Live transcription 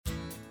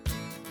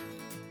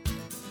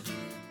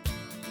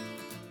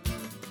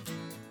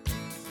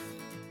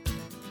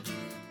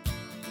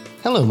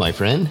Hello, my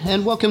friend,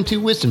 and welcome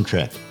to Wisdom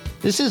Trek.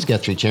 This is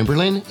Guthrie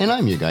Chamberlain, and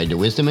I'm your guide to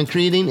wisdom and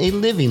creating a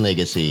living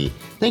legacy.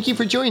 Thank you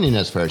for joining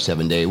us for our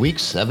 7-day-a-week,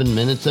 7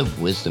 Minutes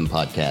of Wisdom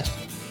podcast.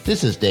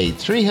 This is day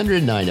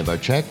 309 of our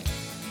trek,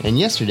 and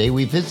yesterday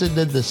we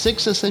visited the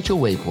 6 essential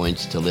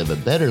waypoints to live a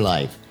better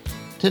life.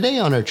 Today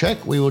on our trek,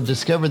 we will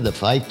discover the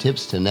 5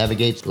 tips to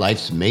navigate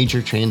life's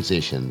major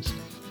transitions.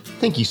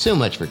 Thank you so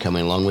much for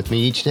coming along with me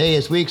each day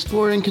as we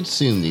explore and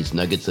consume these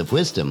nuggets of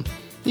wisdom.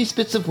 These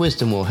bits of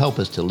wisdom will help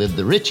us to live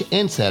the rich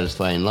and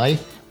satisfying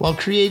life while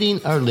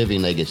creating our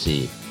living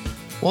legacy.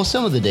 While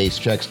some of the day's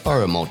treks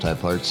are a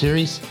multi-part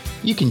series,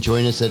 you can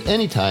join us at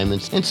any time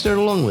and start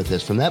along with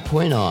us from that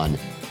point on.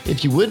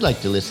 If you would like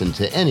to listen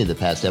to any of the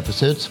past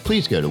episodes,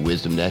 please go to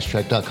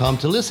wisdom-trek.com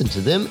to listen to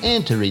them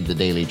and to read the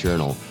daily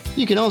journal.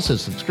 You can also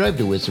subscribe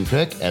to Wisdom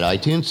Trek at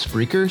iTunes,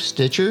 Spreaker,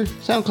 Stitcher,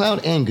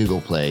 SoundCloud, and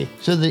Google Play,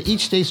 so that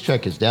each day's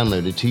trek is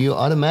downloaded to you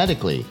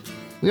automatically.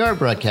 We are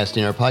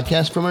broadcasting our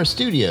podcast from our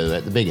studio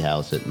at the Big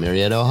House at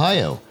Marietta,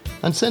 Ohio.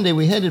 On Sunday,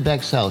 we headed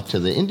back south to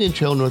the Indian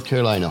Trail, North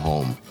Carolina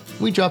home.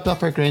 We dropped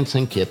off our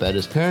grandson Kip at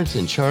his parents'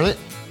 in Charlotte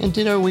and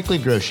did our weekly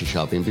grocery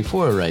shopping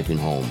before arriving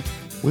home.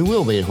 We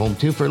will be at home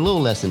too for a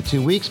little less than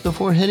 2 weeks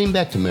before heading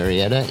back to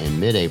Marietta in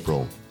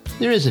mid-April.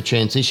 There is a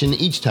transition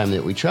each time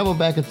that we travel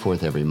back and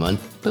forth every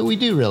month, but we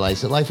do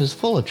realize that life is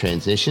full of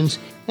transitions,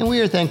 and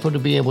we are thankful to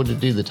be able to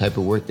do the type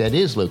of work that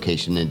is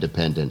location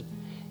independent.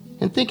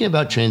 And thinking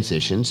about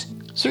transitions,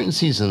 certain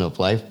season of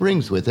life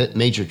brings with it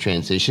major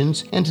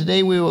transitions, and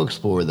today we will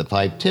explore the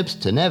 5 tips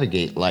to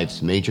navigate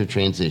life's major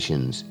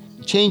transitions.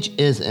 Change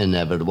is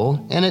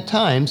inevitable, and at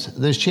times,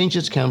 those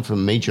changes come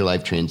from major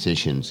life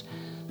transitions.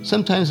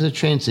 Sometimes the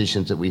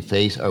transitions that we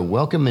face are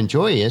welcome and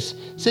joyous,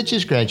 such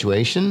as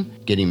graduation,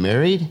 getting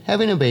married,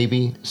 having a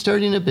baby,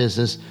 starting a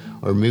business,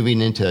 or moving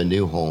into a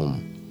new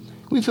home.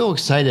 We feel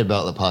excited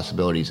about the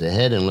possibilities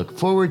ahead and look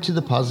forward to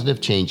the positive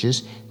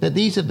changes that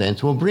these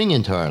events will bring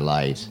into our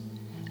lives.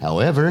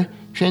 However,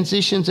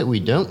 transitions that we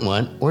don't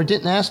want or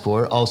didn't ask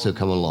for also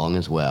come along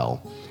as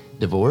well.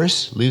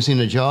 Divorce, losing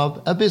a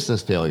job, a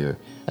business failure,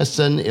 a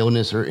sudden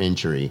illness or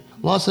injury,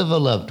 loss of a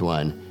loved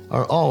one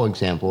are all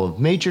examples of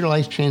major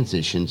life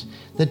transitions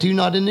that do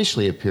not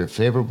initially appear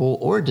favorable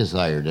or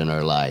desired in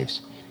our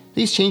lives.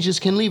 These changes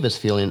can leave us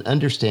feeling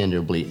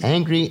understandably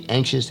angry,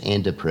 anxious,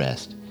 and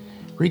depressed.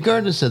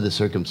 Regardless of the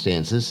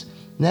circumstances,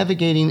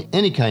 navigating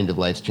any kind of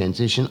life's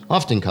transition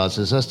often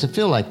causes us to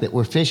feel like that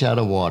we're fish out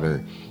of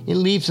water. It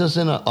leaves us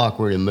in an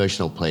awkward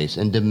emotional place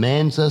and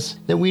demands us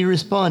that we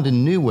respond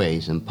in new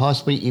ways and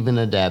possibly even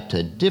adapt to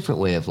a different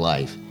way of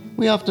life.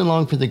 We often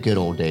long for the good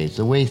old days,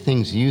 the way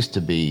things used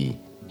to be.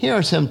 Here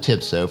are some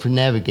tips, though, for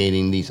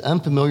navigating these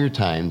unfamiliar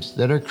times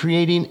that are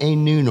creating a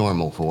new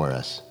normal for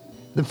us.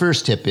 The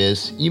first tip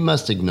is, you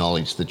must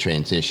acknowledge the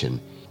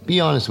transition. Be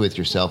honest with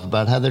yourself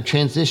about how the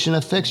transition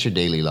affects your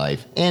daily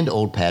life and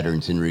old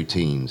patterns and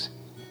routines.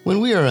 When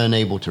we are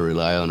unable to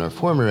rely on our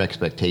former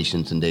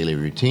expectations and daily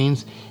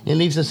routines, it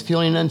leaves us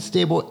feeling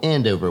unstable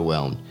and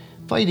overwhelmed.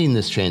 Fighting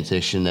this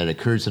transition that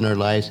occurs in our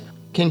lives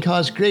can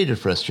cause greater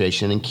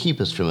frustration and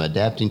keep us from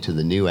adapting to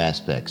the new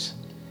aspects.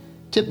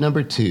 Tip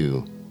number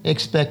 2.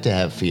 Expect to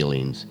have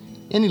feelings.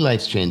 Any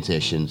life's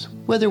transitions,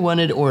 whether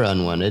wanted or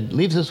unwanted,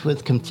 leaves us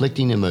with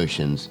conflicting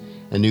emotions.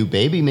 A new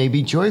baby may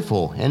be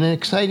joyful and an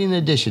exciting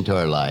addition to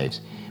our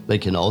lives,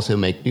 but can also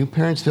make new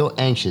parents feel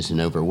anxious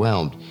and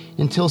overwhelmed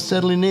until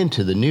settling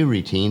into the new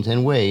routines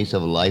and ways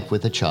of life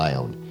with a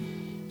child.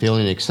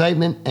 Feeling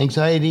excitement,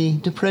 anxiety,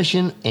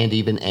 depression, and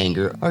even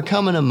anger are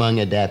common among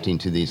adapting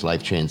to these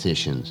life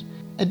transitions.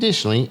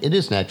 Additionally, it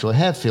is natural to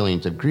have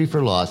feelings of grief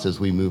or loss as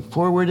we move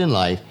forward in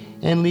life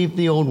and leave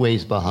the old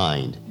ways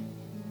behind.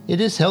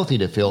 It is healthy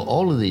to feel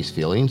all of these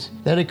feelings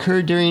that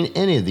occur during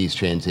any of these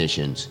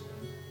transitions.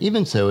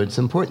 Even so, it's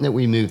important that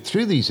we move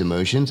through these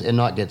emotions and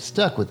not get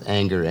stuck with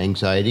anger,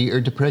 anxiety,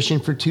 or depression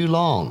for too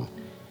long.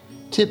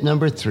 Tip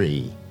number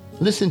 3.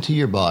 Listen to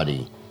your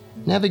body.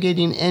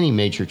 Navigating any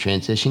major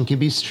transition can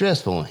be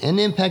stressful and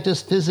impact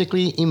us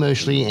physically,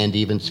 emotionally, and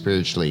even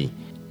spiritually.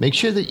 Make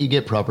sure that you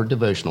get proper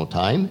devotional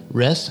time,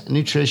 rest,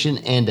 nutrition,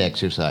 and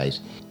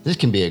exercise. This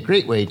can be a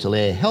great way to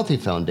lay a healthy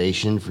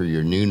foundation for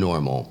your new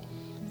normal.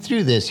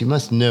 Through this, you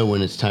must know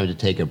when it's time to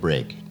take a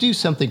break, do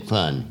something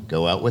fun,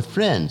 go out with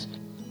friends,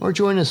 or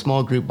join a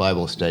small group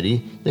Bible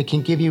study that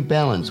can give you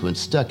balance when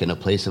stuck in a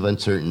place of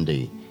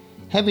uncertainty.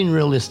 Having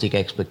realistic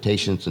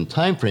expectations and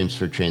timeframes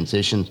for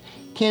transitions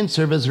can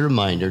serve as a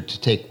reminder to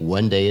take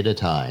one day at a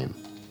time.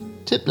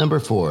 Tip number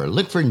 4,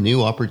 look for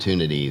new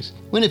opportunities.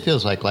 When it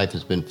feels like life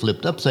has been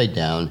flipped upside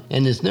down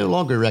and is no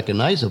longer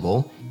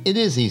recognizable, it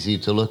is easy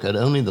to look at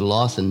only the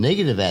loss and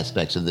negative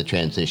aspects of the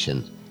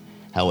transition.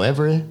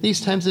 However,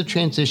 these times of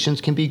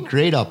transitions can be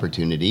great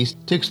opportunities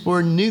to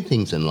explore new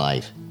things in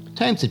life.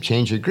 Times of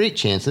change are great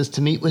chances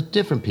to meet with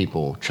different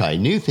people, try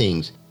new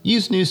things,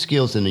 use new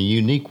skills in a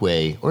unique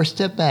way, or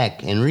step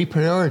back and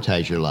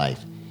reprioritize your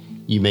life.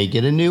 You may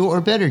get a new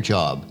or better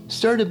job,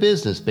 start a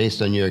business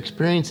based on your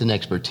experience and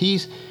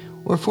expertise,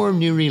 or form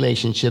new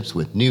relationships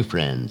with new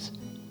friends.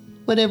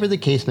 Whatever the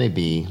case may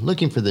be,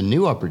 looking for the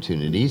new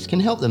opportunities can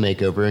help the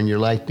makeover in your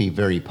life be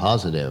very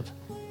positive.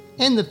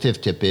 And the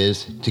fifth tip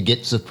is to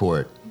get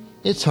support.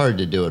 It's hard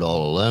to do it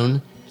all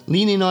alone.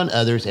 Leaning on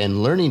others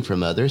and learning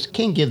from others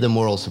can give the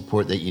moral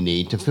support that you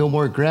need to feel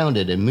more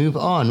grounded and move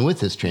on with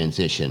this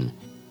transition.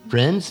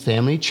 Friends,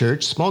 family,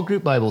 church, small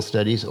group Bible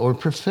studies, or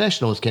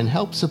professionals can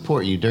help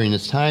support you during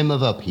this time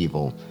of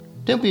upheaval.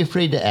 Don't be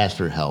afraid to ask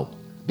for help.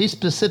 Be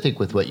specific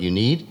with what you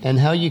need and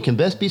how you can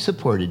best be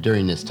supported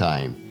during this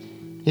time.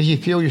 If you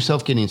feel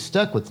yourself getting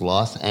stuck with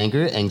loss,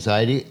 anger,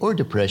 anxiety, or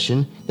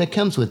depression that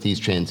comes with these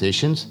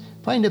transitions,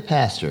 find a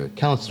pastor,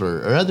 counselor,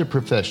 or other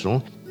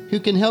professional who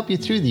can help you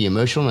through the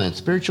emotional and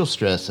spiritual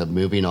stress of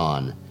moving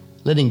on.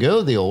 Letting go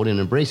of the old and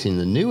embracing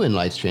the new in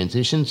life's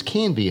transitions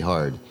can be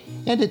hard,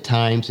 and at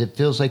times it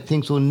feels like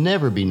things will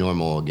never be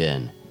normal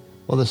again.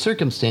 While the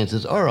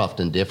circumstances are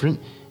often different,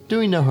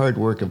 doing the hard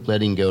work of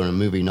letting go and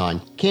moving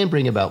on can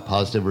bring about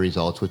positive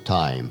results with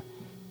time.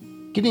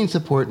 Getting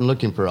support and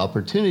looking for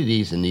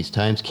opportunities in these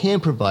times can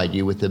provide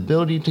you with the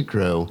ability to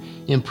grow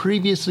in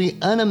previously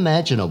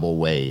unimaginable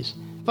ways.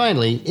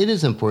 Finally, it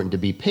is important to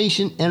be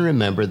patient and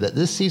remember that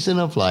this season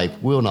of life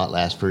will not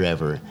last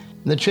forever.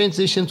 The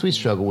transitions we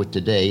struggle with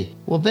today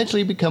will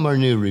eventually become our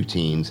new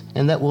routines,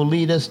 and that will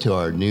lead us to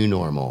our new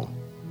normal.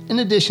 In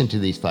addition to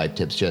these 5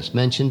 tips just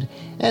mentioned,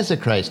 as a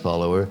Christ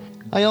follower,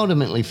 I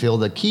ultimately feel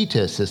the key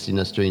to assisting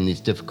us during these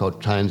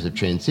difficult times of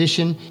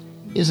transition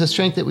is the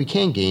strength that we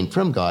can gain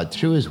from God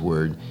through His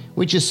Word,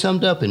 which is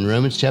summed up in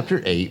Romans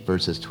chapter 8,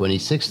 verses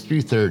 26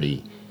 through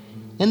 30.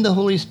 And the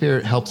Holy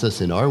Spirit helps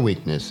us in our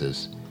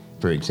weaknesses.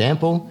 For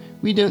example,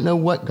 we don't know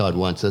what God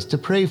wants us to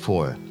pray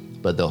for,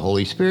 but the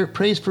Holy Spirit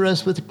prays for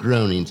us with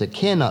groanings that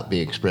cannot be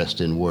expressed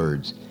in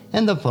words.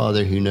 And the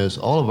Father, who knows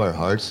all of our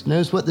hearts,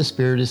 knows what the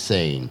Spirit is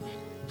saying.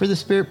 For the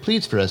Spirit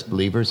pleads for us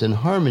believers in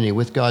harmony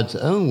with God's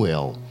own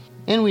will.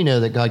 And we know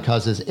that God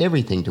causes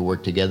everything to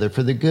work together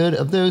for the good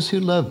of those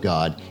who love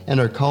God and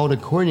are called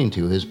according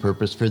to His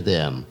purpose for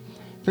them.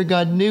 For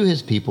God knew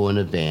His people in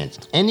advance,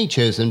 and He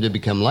chose them to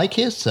become like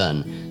His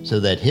Son,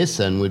 so that His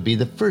Son would be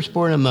the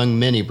firstborn among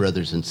many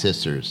brothers and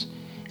sisters.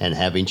 And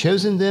having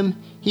chosen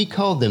them, He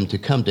called them to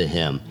come to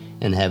Him.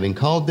 And having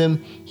called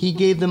them, He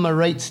gave them a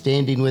right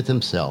standing with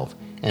Himself.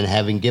 And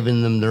having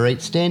given them the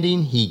right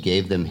standing, He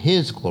gave them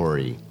His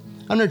glory.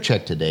 On our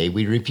trek today,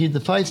 we reviewed the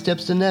 5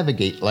 steps to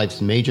navigate life's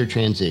major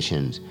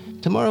transitions.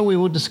 Tomorrow we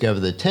will discover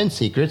the 10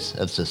 secrets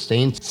of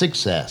sustained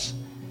success.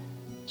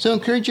 So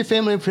encourage your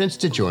family and friends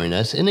to join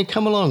us and then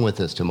come along with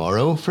us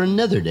tomorrow for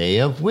another day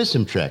of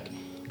Wisdom Trek,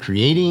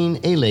 Creating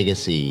a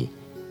Legacy.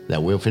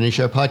 That will finish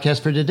our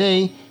podcast for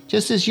today.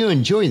 Just as you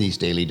enjoy these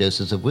daily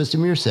doses of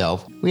wisdom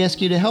yourself, we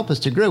ask you to help us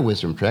to grow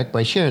Wisdom Trek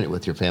by sharing it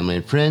with your family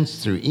and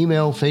friends through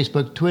email,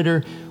 Facebook,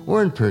 Twitter,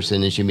 or in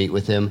person as you meet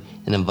with them,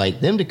 and invite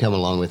them to come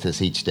along with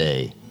us each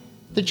day.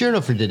 The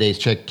journal for today's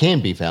trek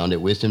can be found at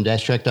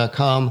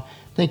wisdom-trek.com.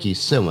 Thank you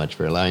so much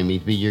for allowing me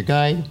to be your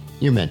guide,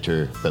 your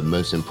mentor, but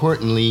most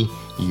importantly,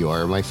 you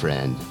are my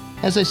friend.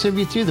 As I serve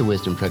you through the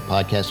Wisdom Trek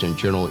podcast and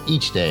journal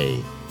each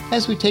day,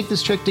 as we take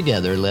this trek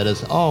together, let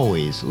us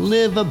always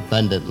live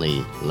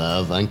abundantly,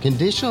 love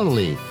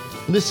unconditionally,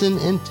 listen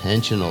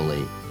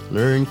intentionally,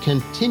 learn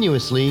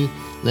continuously,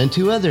 lend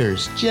to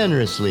others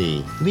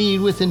generously,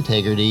 lead with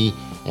integrity,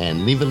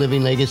 and leave a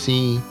living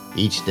legacy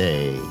each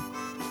day.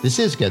 This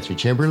is Guthrie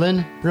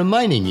Chamberlain,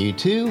 reminding you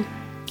to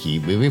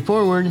keep moving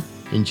forward,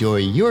 enjoy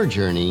your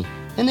journey,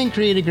 and then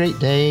create a great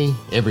day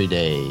every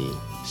day.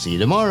 See you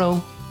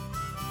tomorrow.